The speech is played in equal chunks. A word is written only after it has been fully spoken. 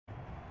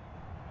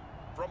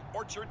from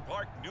Orchard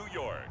Park, New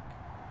York.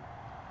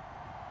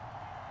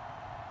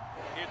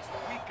 It's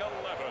week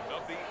 11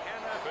 of the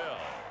NFL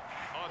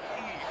on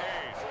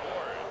EA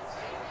Sports.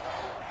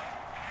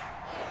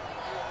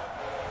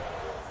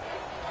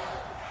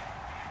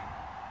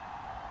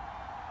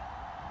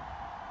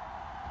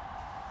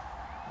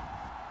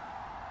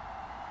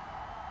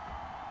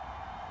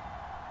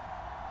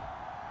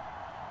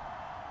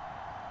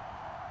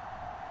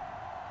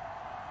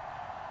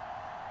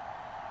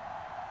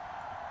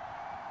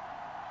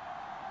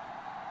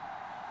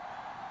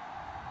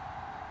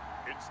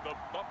 It's the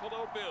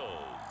Buffalo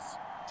Bills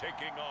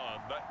taking on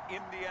the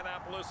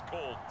Indianapolis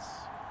Colts.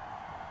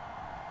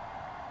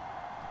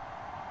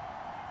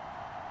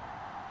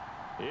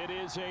 It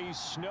is a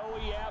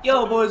snowy afternoon.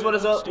 Yo, boys, what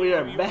is up? We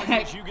are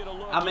back.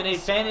 I'm in a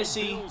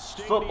fantasy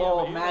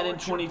football Madden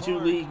 22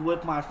 league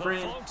with my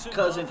friend,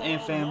 cousin,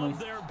 and family.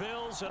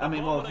 I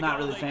mean, well, not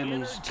really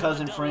family,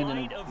 cousin, friend,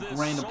 and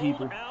random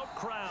people.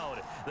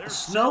 A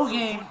snow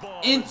game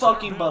in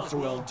fucking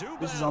Buffalo.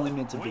 This is only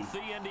meant to be.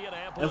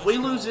 If we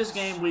lose this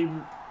game,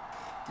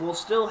 we'll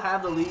still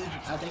have the lead.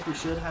 I think we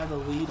should have the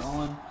lead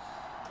on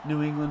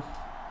New England.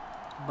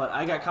 But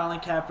I got Colin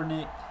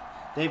Kaepernick.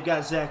 They've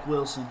got Zach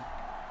Wilson.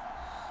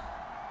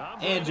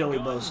 And Joey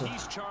Bosa.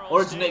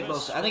 Or it's Nick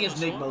Bosa. I think it's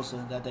Nick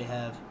Bosa that they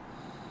have.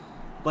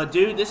 But,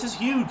 dude, this is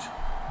huge.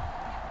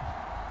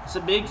 It's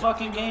a big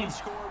fucking game.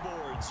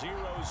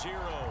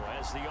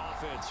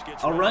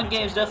 A run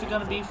game is definitely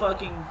going to be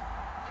fucking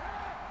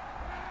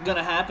going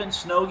to happen.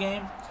 Snow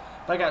game.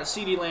 But I got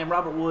CeeDee Lamb,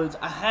 Robert Woods.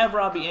 I have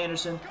Robbie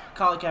Anderson,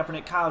 Colin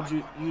Kaepernick, Kyle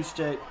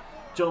Juszczyk,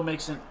 Joe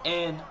Mixon,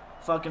 and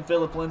fucking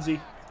Phillip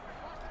Lindsay.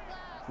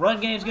 Run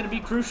game is going to be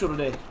crucial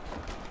today.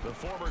 The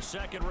former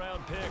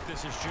second-round pick.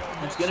 This is Joe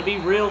Mixon. It's going to be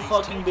real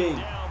fucking big.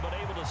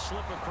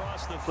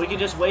 If we can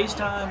just waste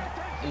time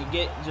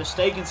and just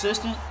stay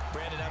consistent,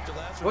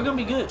 we're going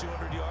to be good.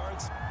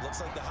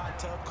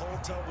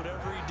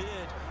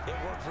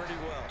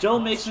 Joe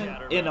Mixon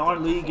in our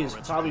league is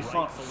probably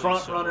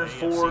front runner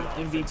for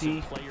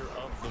MVP.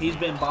 He's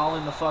been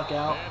balling the fuck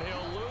out.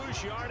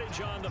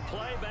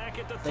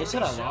 They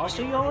said I lost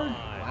a yard?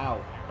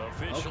 Wow.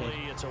 Officially,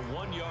 it's a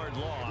 1-yard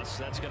loss.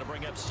 That's going to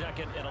bring up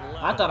second and 11.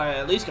 I thought I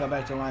at least got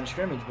back to the line of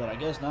scrimmage, but I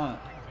guess not.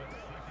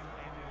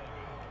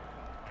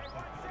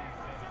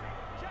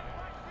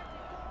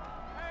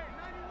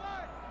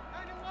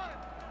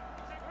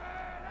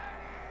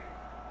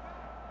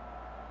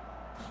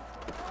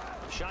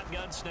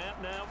 Shotgun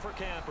snap now for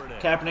Kaepernick.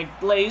 Kaepernick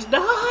lays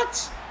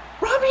dots.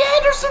 Robbie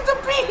Anderson's a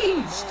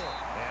beast.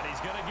 And he's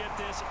going to get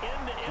this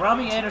into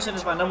Robbie Anderson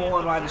is my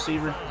 #1 wide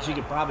receiver, as you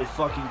could probably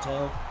fucking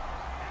tell.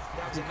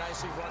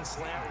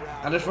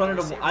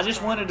 I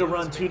just wanted to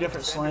run 2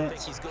 different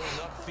slants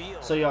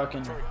so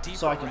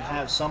I can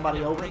have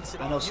somebody open.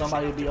 I know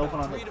somebody will be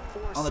open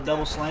on the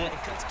double slant.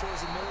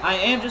 I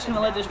am just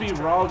gonna let this be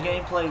raw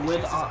gameplay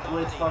with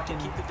fucking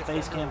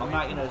face cam. I'm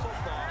not gonna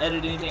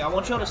edit anything. I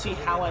want y'all to see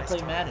how I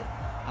play Madden.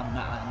 I'm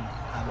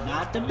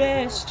not the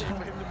best,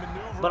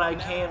 but I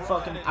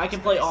can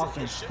play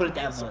offense. Put it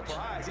that much.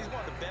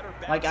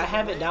 Like, I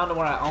have it down to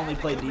where I only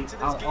play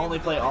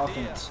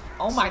offense.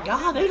 Oh my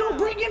god, they don't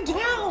bring him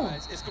down!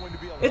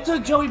 It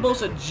took Joey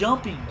Bosa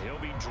jumping,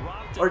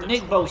 or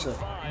Nick Bosa,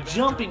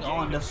 jumping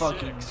on the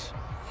fucking,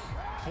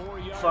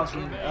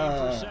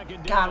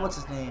 God, what's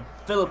his name?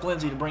 Phillip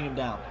Lindsay to bring him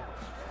down.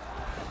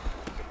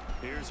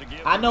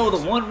 I know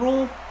the one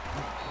rule,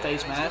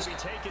 face mask.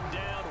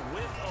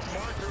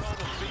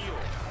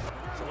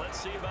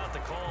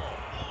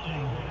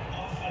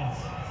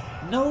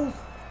 No,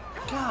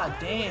 god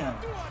damn.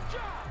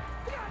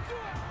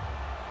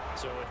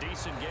 So a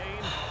decent game,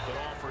 but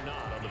all for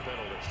naught on the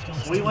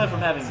penalty. We went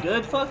from having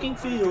good fucking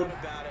field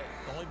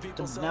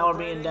to now we're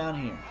being down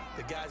here.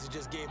 The guys who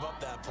just gave up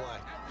that play.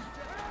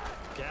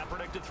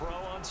 Kaepernick to throw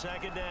on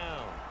second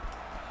down.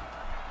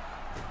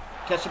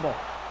 Catch the ball.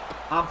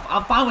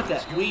 I'm fine with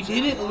that. We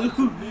didn't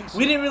lose.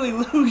 We didn't really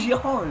lose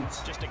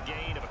yards. Just a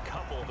gain of a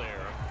couple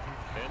there,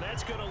 and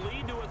that's going to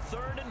lead to a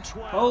 3rd and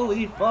 12.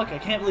 Holy fuck! I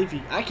can't believe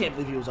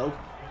he was open.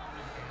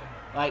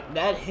 Like,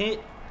 that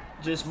hit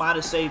just might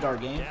have saved our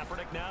game.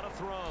 Kaepernick now to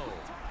throw.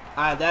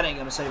 That ain't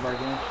gonna save our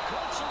game.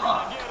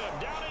 Fuck.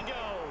 Down he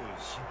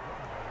goes.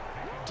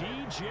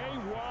 DJ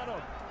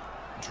Waddle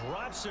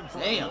drops him for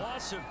a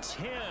loss of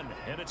 10,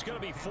 and it's going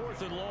to be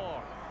 4th and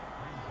long.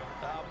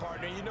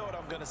 Partner, you know what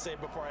I'm going to say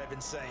before I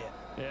even say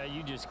it. Yeah,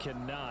 you just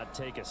cannot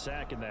take a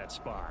sack in that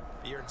spot.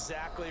 You're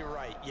exactly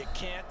right. You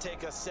can't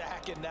take a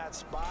sack in that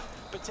spot.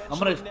 I'm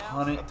going to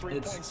punt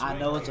it. I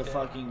know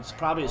it's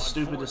probably a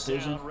stupid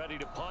decision. Ready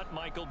to punt,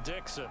 Michael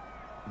Dixon.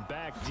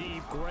 Back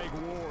deep, Greg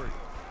Ward.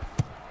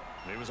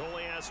 He was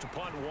only asked to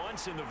punt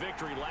once in the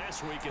victory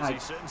last week as he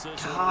sends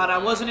this. God, I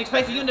wasn't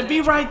expecting him to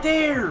be right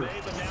there. But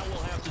now we'll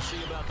have to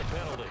see about the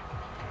penalty.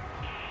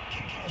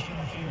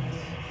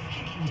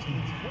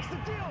 What's the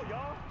deal,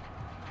 y'all?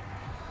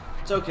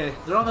 It's okay.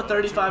 They're on the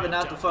 35 and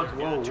not the fucking.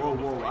 Whoa, whoa,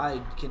 whoa! I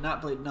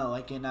cannot play. No,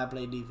 I cannot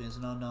play defense.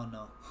 No, no,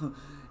 no.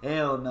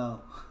 Hell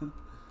no.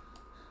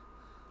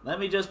 Let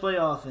me just play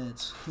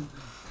offense.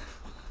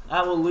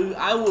 I will lose.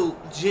 I will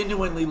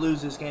genuinely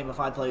lose this game if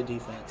I play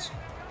defense.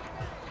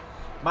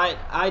 My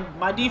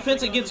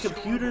defense against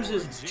computers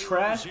is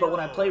trash, but when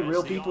I play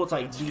real people, it's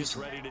like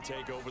decent.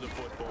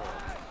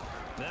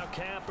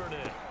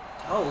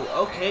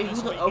 Oh, okay.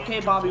 Okay,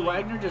 Bobby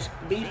Wagner, just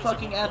be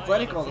fucking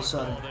athletic all of a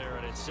sudden.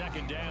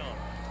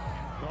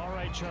 All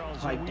right,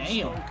 Charles. Like, we've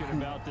damn. spoken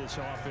about this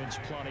offense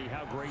plenty,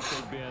 how great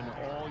they've been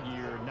all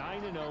year.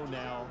 9-0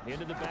 now,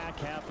 into the back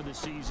half of the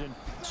season.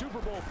 Super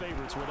Bowl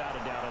favorites, without a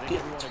doubt. I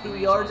think Get 2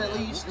 yards at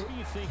least. What do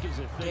you think is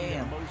the thing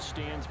that most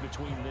stands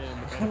between them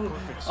and a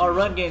perfect season? Our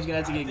run game's gonna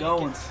have to get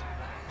going.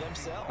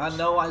 I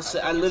know.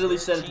 I literally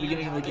said at the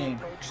beginning of the game,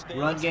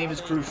 run game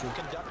is crucial.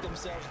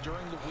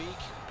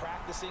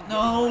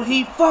 No,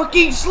 he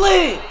fucking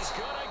slid. It's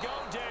gonna go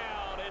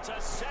down. It's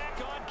a sack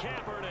on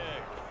Kaepernick.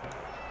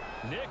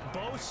 Nick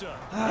Bosa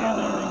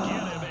able to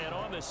get him, and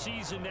on the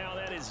season now,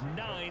 that is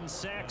 9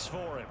 sacks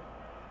for him.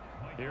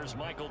 Here's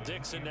Michael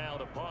Dixon now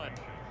to punt.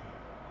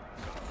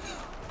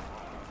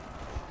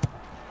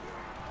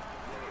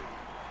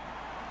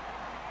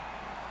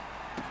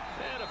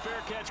 And a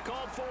fair catch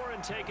called for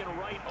and taken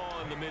right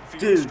on the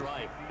midfield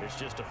stripe. It's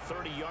just a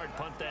 30-yard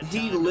punt that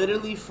he time.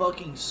 literally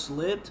fucking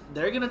slipped.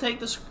 They're gonna take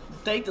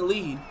the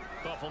lead.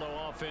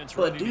 Buffalo offense,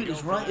 but dude,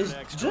 is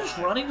just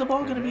running the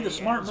ball gonna be the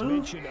smart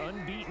move?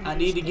 I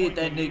need to get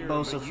that Nick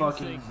Bosa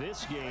fucking.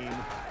 This game,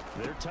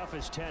 their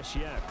toughest test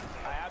yet.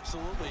 I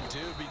absolutely do,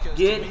 because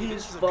get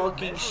his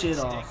fucking shit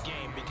off.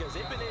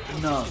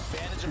 No,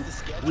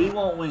 we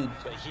won't win.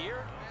 But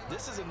here,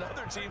 this is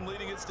another team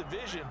leading its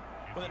division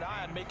with an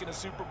eye on making a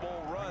Super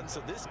Bowl run, so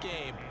this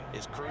game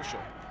is crucial.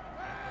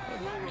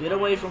 Get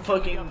away from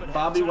fucking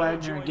Bobby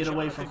Wagner and get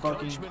away from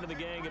fucking.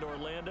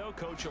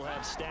 Coach will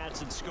have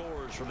stats and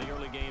scores from the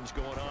early games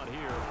going on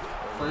here.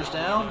 First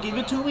down, give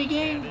it to me,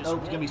 game. No,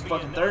 it's gonna be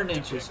fucking 3rd and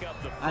inches.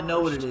 I know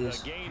what it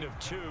is. Gain of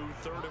 2,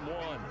 3rd and 1.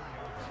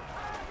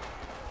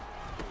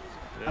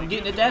 I'm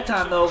getting it that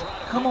time though.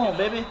 Come on,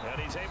 baby.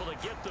 And he's able to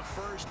get the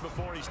first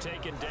before he's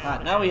taken down.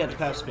 Alright, now we have to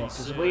pass the ball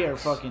because we are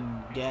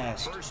fucking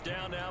gassed. First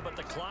down now, but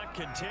the clock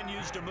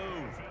continues to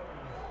move.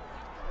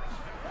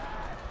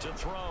 To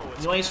throw.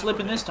 You ain't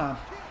slipping this time.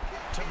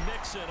 To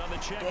mix it on the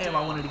check. Damn,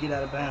 I wanted to get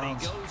out of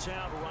bounds.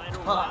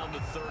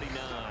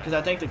 Because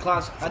I think the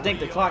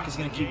clock is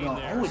gonna keep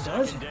going. Oh, it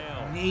doesn't.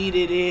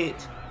 Needed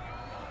it.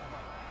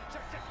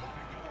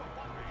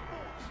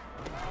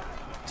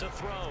 To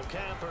throw,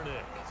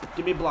 Kaepernick.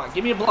 Give me a block.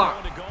 Give me a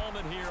block.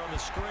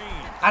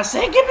 I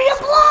said, give me a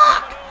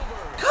block.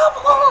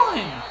 Come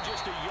on.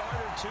 Just a yard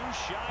or 2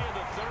 shy of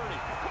the 30.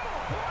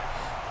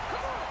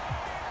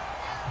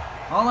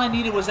 All I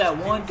needed was that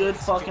one good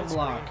fucking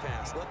block.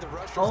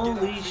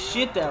 Holy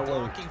shit, that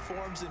worked.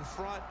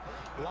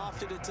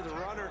 Lofted it to the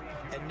runner,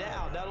 and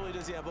now not only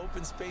does he have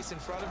open space in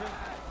front of him,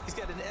 he's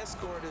got an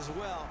escort as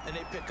well, and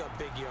they pick up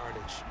big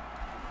yardage.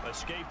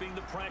 Escaping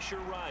the pressure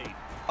right.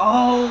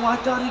 Oh, I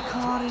thought he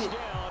caught it.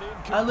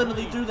 I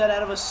literally threw that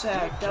out of a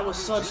sack. That was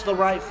such the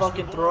right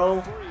fucking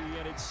throw.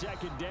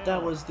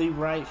 That was the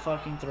right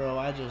fucking throw.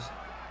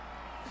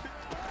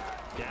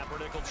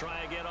 Kaepernick will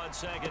try again on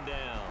 2nd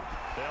down.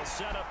 They'll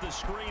set up the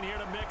screen here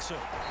to Mixon.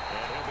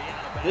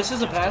 This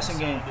is a passing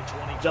game.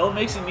 Joe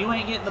Mixon, you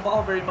ain't getting the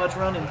ball very much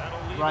running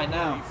right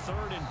now.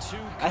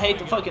 I hate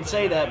to fucking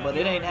say that, but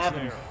it ain't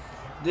happening.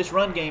 This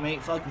run game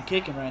ain't fucking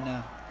kicking right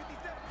now.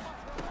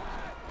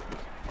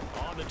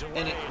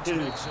 And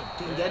dude,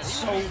 that's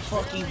so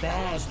fucking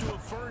bad.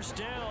 First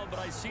down, but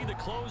I see the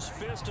closed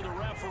fist of the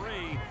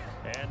referee,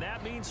 and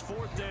that means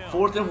 4th down.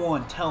 4th and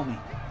 1, tell me.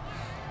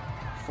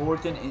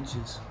 4th and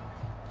inches.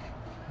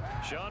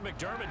 Sean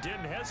McDermott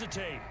didn't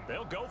hesitate.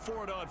 They'll go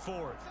for it on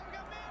 4th.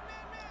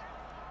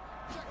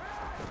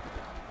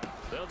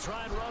 They'll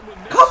try and run with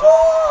Mixon. Come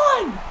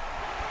on!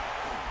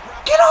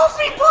 Get off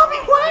me, Bobby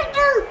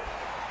Wagner!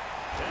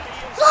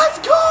 Let's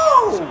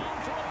go!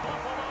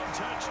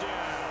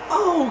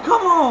 Oh,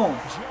 come on!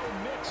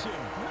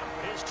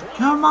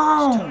 Come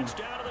on!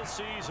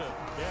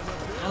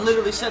 I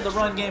literally said the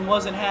run game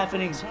wasn't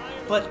happening,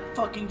 but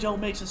fucking Joe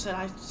Mixon said,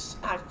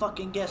 I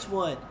fucking guess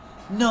what?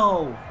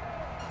 No.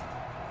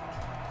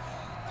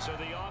 So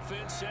the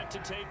offense set to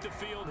take the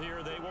field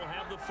here. They will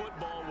have the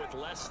football with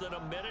less than a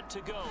minute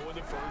to go in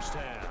the first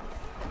half.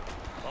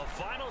 A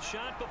final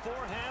shot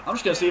before half. I'm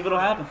just gonna see if it'll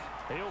happen.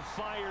 He'll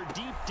fire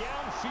deep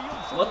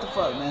downfield. What the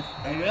fuck, man?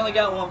 And you only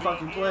got one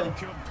fucking play.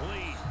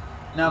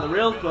 Now the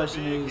real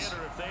question is,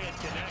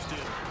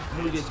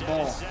 who gets the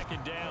ball?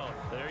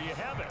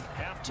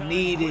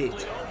 Need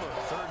it.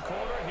 Third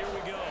quarter, here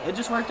we go. It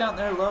just worked out in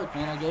their luck,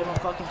 man. I gave them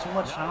fucking too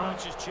much time. Not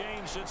much has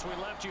changed since we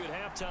left you at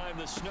halftime.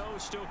 The snow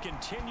still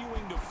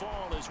continuing to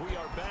fall as we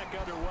are back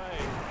underway.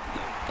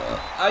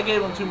 I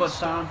gave them too much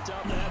time.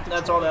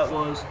 That's all that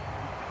was.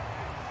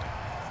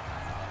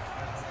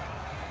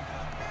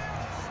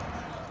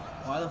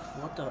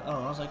 What the?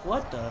 Oh, I was like,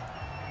 what the?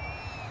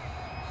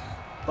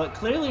 But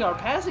clearly our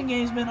passing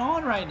game's been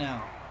on right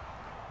now.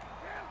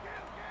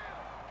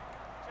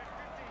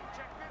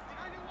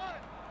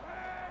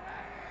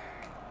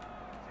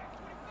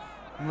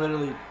 I'm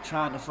literally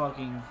trying to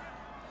fucking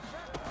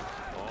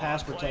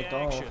pass protect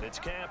all. It's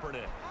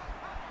Kaepernick.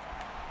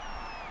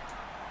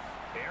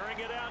 Airing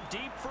it out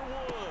deep for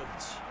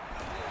Woods.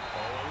 Oh,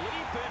 a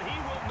leap, and he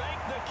will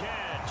make the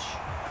catch.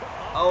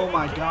 Oh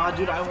my God,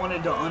 dude! I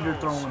wanted to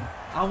underthrow him.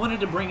 I wanted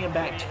to bring him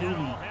back to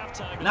me,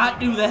 not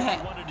do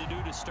that. Wanted to do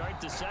to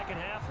start the second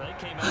half. They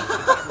came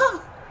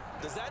out.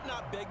 Does that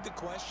not beg the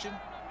question?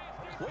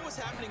 What was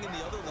happening in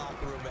the other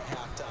locker room at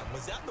halftime?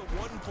 Was that the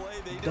one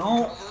play they didn't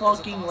Don't cover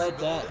fucking let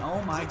that.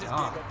 Oh my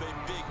God. Big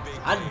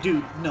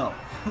Dude, no.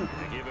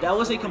 That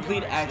was a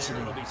complete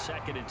accident. It'll be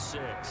 2nd and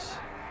 6.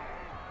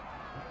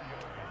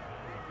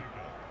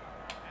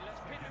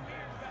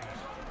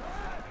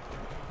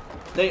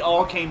 They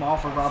all came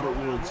off of Robert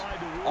Woods.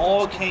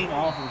 All came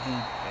off of him.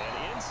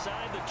 And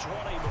inside the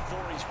 20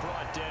 before he's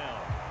brought down.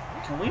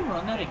 Can we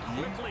run that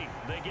again? Quickly,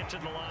 they get to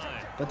the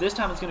line. But this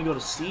time it's going to go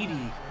to CD.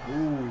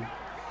 Ooh.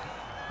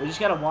 We just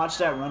got to watch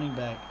that running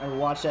back. Or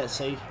watch that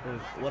safe. Or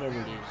whatever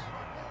it is.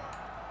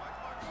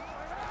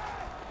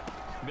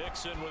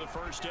 Mixon with a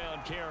first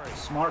down carry.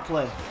 Smart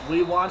play.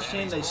 We watched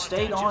him. They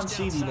stayed on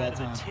CD that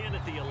time.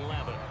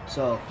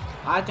 So,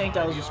 I think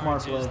that was a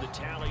smart play. The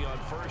tally on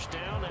first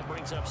down. That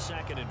brings up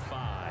 2nd and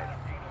 5.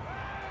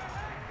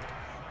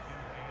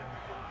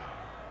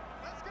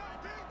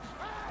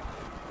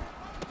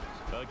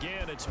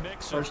 Again, it's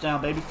Mixon. First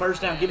down, baby.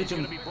 First down. Give it to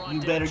me.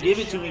 You better give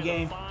it to me,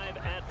 game.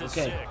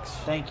 Okay.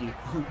 Thank you.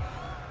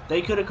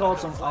 They could have called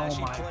some. Oh my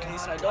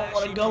God. I don't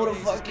want to go to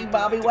fucking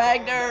Bobby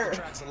Wagner.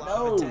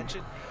 No.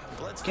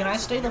 Can I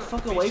stay the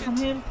fuck away from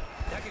him?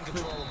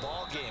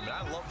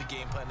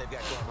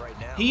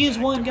 He is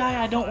one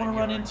guy I don't want to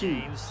run into.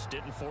 I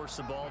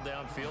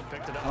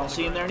don't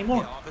see him there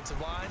anymore.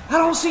 I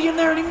don't see him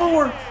there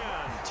anymore.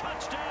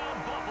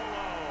 Touchdown, Buffalo.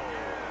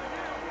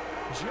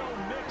 Joe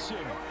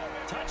Mixon.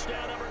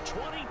 Touchdown number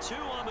 22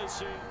 on the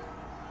season.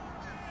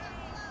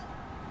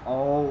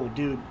 Oh,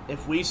 dude.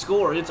 If we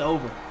score, it's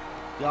over.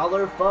 Y'all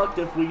are fucked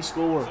if we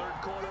score.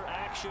 Third quarter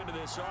action to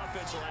this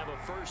offense will have a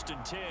 1st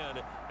and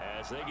 10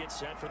 as they get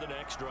set for the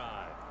next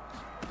drive.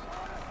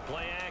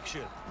 Play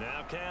action.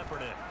 Now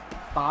Kaepernick.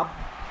 Bob.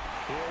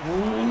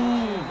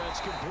 Ooh.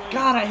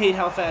 God, I hate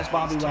how fast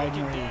Bobby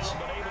Wagner is.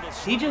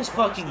 He just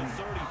fucking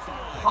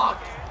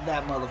hawked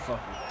that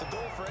motherfucker. The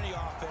goal for any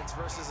offense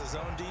versus his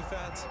own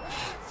defense.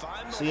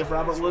 See if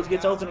Robert Woods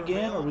gets open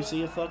again, or we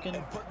see if fucking.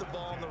 And put the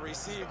ball on the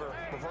receiver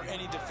before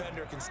any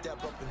defender can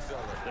step up and fill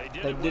it.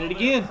 They did it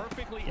again.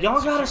 Y'all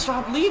gotta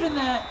stop leaving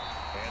that.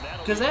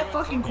 Because that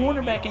fucking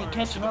cornerback ain't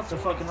catching up to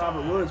fucking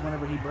Robert Woods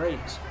whenever he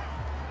breaks.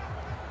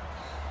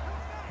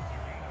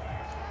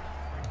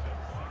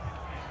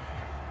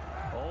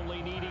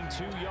 Only needing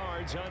 2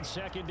 yards on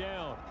 2nd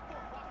down.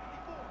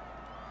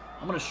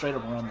 I'm going to straight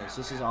up run this.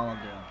 This is all I'm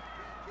doing.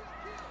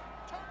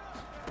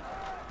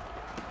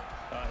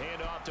 A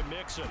handoff to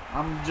Mixon.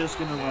 I'm just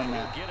going to run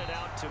that. Get it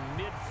out to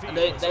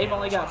midfield. They've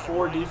only got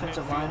 4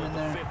 defensive linemen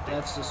there.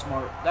 That's the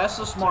smart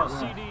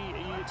run.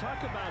 You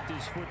talk about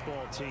this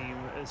football team,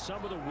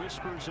 some of the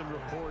whispers and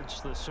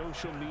reports, the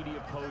social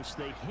media posts,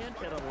 they hint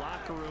at a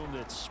locker room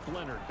that's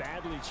splintered,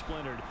 badly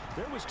splintered.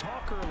 There was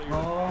talk earlier.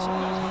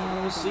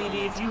 Oh,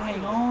 CD, if you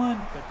hang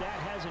on, but that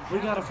hasn't we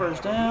got a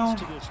first down.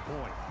 To this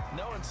point.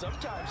 No, and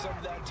sometimes some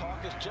of that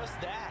talk is just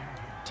that,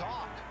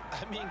 talk.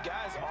 I mean,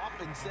 guys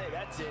often say,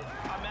 that's it,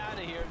 I'm out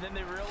of here, and then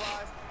they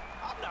realize,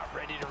 I'm not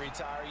ready to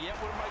retire yet.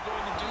 What am I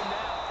going to do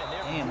now? And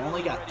they're damn,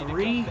 only got ready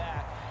 3? to come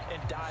back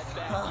and dive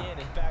back in.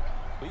 In fact,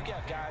 we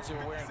got guys who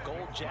are wearing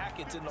gold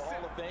jackets in the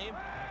Hall of Fame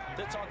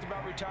that talked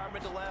about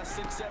retirement the last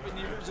 6-7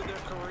 years of their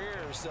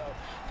careers. So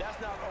that's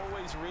not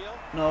always real.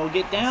 No,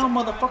 get down,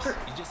 motherfucker.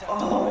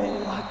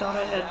 Oh, I thought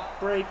I had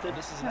break the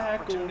This is an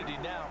tackle. opportunity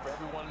now for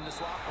everyone in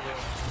this locker room.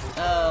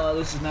 Oh,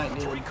 this is not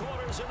 3 good.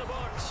 quarters in the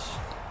books.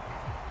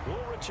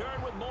 We'll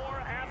return with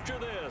more after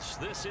this.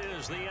 This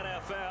is the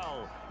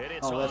NFL, and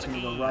it's That's going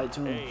to go right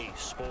to him. EA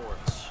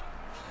Sports.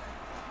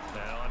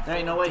 Now, There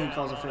ain't no way he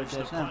calls a fair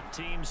catch now.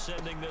 Team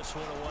sending this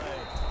one away.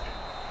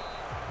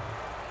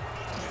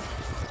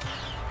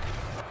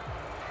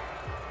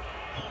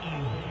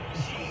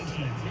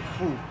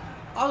 Ooh.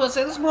 I was going to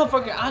say, this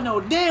motherfucker, I know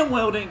damn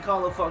well didn't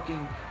call a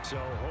fucking. So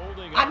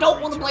holding. I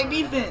don't want to play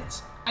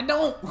defense. I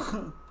don't.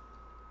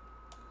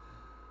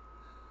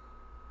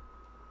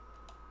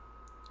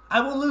 I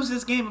will lose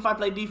this game if I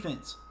play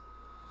defense.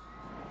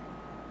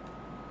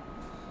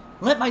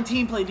 Let my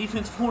team play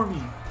defense for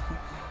me.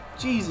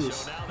 Jesus.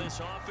 So now this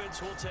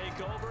offense will take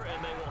over,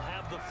 and they will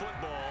have the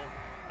football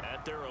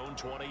at their own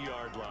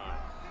 20-yard line.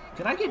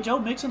 Can I get Joe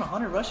Mixon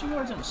 100 rushing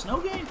yards in a snow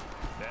game?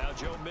 Now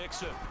Joe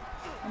Mixon.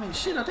 I mean,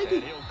 shit, I think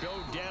he... He'll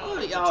go down Oh,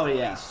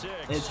 yeah.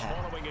 It's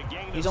following a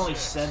gain He's of only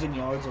 6. 7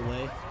 yards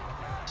away.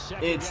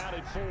 Second It's... down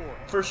at 4.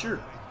 For sure.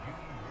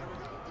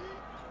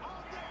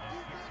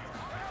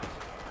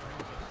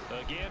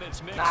 Again,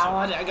 it's Mixon. No,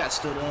 I got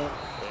stood up.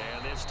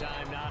 And this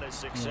time not as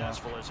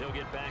successful as he'll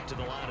get back to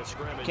the line of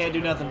scrimmage. Can't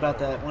do nothing about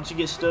that. Once you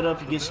get stood up,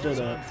 you get stood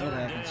up. It Third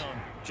happens.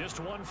 down. Just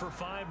 1 for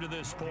 5 to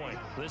this point.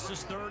 This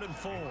is 3rd and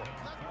 4.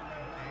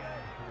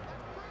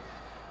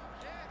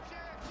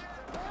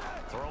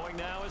 Throwing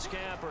now is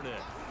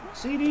Kaepernick.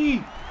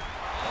 CD.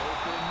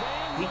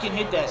 He can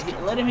hit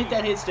that. Let him hit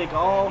that hit stick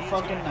all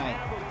fucking night.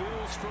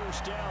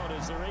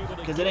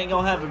 Because it ain't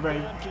going to happen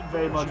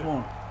very much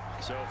more.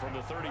 So from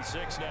the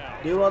 36 now.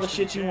 Do all the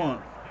shit you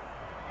want.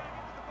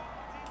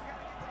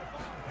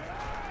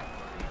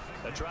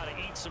 They try to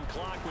eat some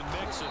clock with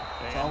Mixon.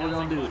 That's all we're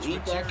going to do.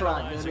 Eat that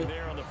clock, baby.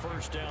 There on the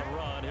first down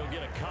run. He'll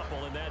get a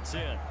couple, and that's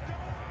it.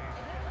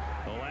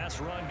 The last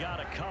run got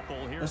a couple.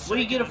 If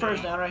we get a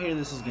first down right here,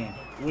 this is game.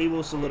 We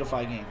will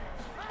solidify game.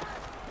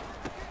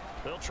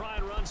 They'll try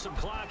and run some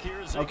clock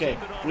here. Okay,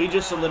 we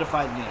just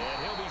solidified the game.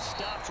 And he'll be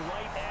stopped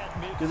right at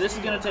midfield. Because this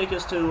is going to take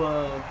us to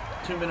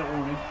 2-minute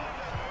warning.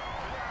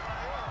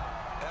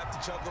 I have to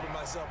chuckle to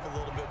myself a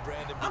little bit,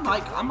 Brandon.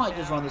 I might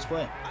just run this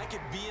play. I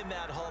could be in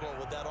that huddle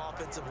with that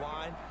offensive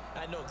line.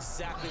 I know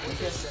exactly what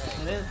they're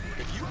saying. It is.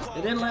 If you call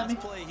It didn't let me.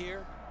 play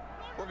here,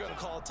 we're going to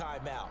call a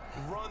timeout.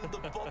 Run the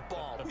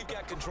football. We've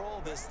got control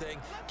of this thing.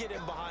 Get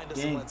in behind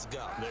us and let's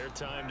go. Their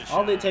time to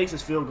All it takes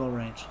is field goal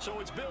range. So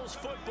it's Bills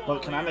football.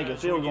 But can I make a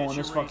field goal in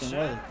this fucking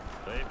weather?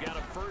 They've got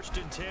a 1st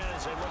and 10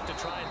 as they look to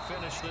try and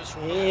finish this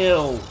one.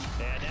 Ew.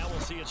 And now we'll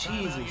see a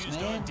timeout Jesus,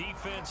 used man. on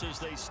defense as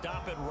they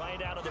stop it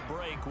right out of the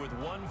break with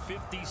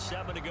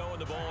 1:57 to go in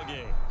the ball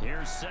game.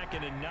 Here's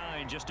 2nd and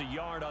 9, just a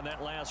yard on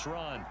that last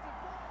run.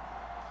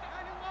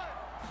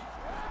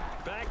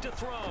 Back to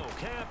throw,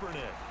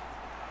 Kaepernick.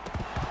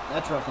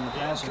 That's rough in the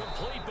passing.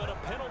 Incomplete, but a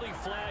penalty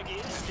flag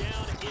is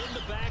down in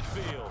the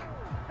backfield.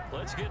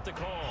 Let's get the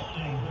call.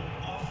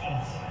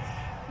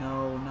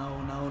 No.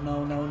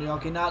 Y'all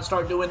cannot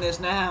start doing this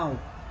now.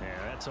 Yeah,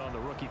 that's on the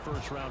rookie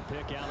first-round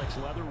pick, Alex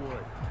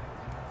Leatherwood.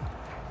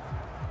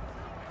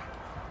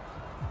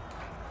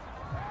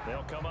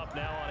 They'll come up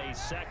now on a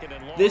 2nd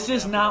and long. This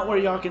is not where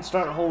y'all can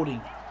start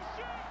holding.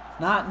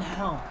 Not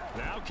now.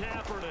 Now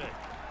Kaepernick.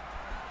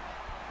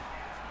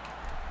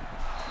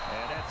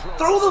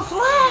 Throw the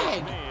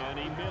flag! Man,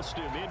 he missed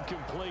him.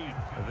 Incomplete.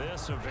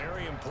 This a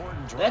very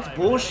important drive. That's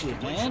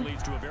bullshit, man.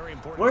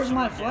 Where's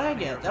my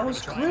flag at? That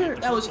was clear.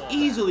 That was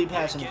easily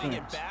pass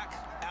interference.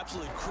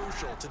 Absolutely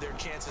crucial to their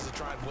chances to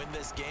try and win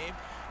this game.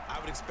 I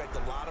would expect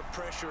a lot of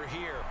pressure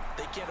here.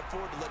 They can't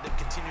afford to let them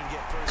continue to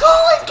get first.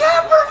 Colin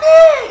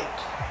Kaepernick!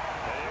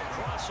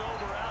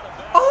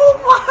 Oh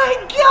my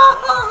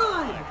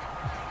God!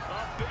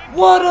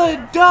 What a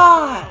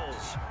dot!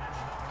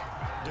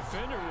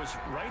 Defender was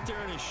right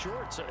there in his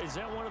shorts. Is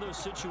that one of those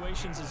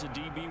situations as a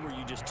DB where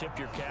you just tip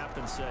your cap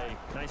and say,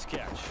 nice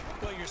catch?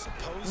 Well, you're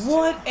supposed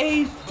what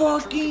a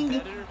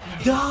fucking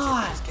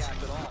dot!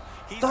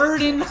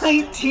 3rd and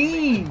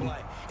 19!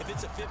 If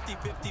it's a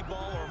 50-50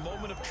 ball or a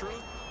moment of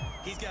truth,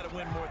 he's got to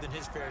win more than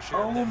his fair share.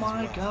 Oh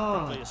my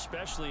God!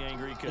 Especially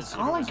angry because is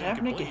Colin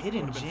Kaepernick a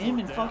hidden gem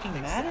in fucking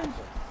Madden?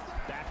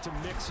 Back to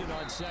Mixon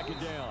on 2nd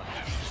down.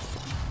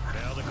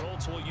 Now the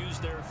Colts will use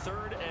their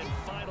 3rd and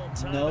final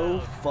timeout. No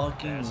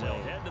fucking as they'll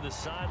way. head to the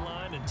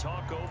sideline and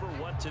talk over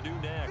what to do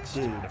next.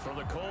 Dude. For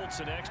the Colts,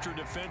 an extra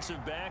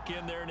defensive back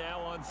in there now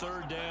on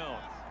 3rd down.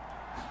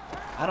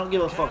 I don't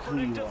give a fuck who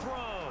Kaepernick you to are.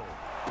 throw.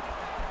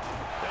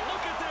 And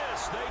look at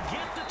this. They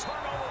get the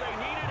turnover they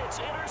needed. It's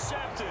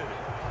intercepted.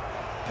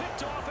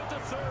 Picked off at the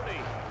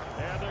 30.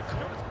 And the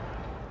Colts.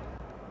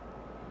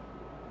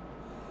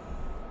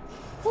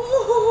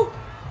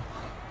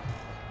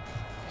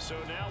 So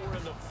now we're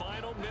in the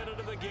final minute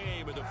of the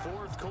game in the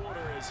 4th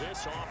quarter as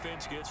this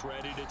offense gets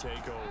ready to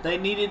take over. They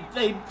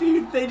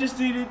just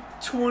needed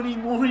 20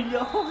 more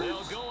yards.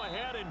 They'll go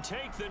ahead and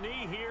take the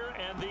knee here,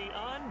 and the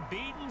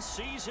unbeaten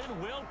season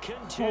will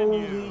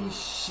continue. Holy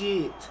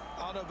shit.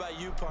 I don't know about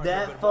you, partner,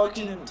 That but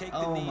watching fucking, him take the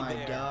oh knee my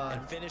there God.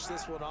 and finish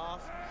this one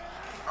off.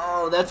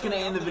 Oh, that's going to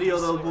end the video,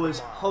 though, boys.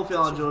 Hope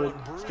y'all enjoyed.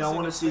 If y'all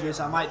want to see this,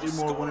 I might do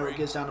more whenever it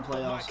gets down to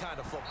playoffs.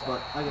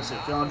 But, like I said,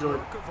 if y'all enjoyed,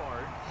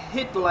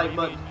 hit the like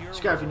button,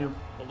 subscribe if you're new,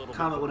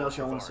 comment what else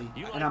y'all want to see,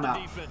 and I'm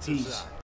out. Peace.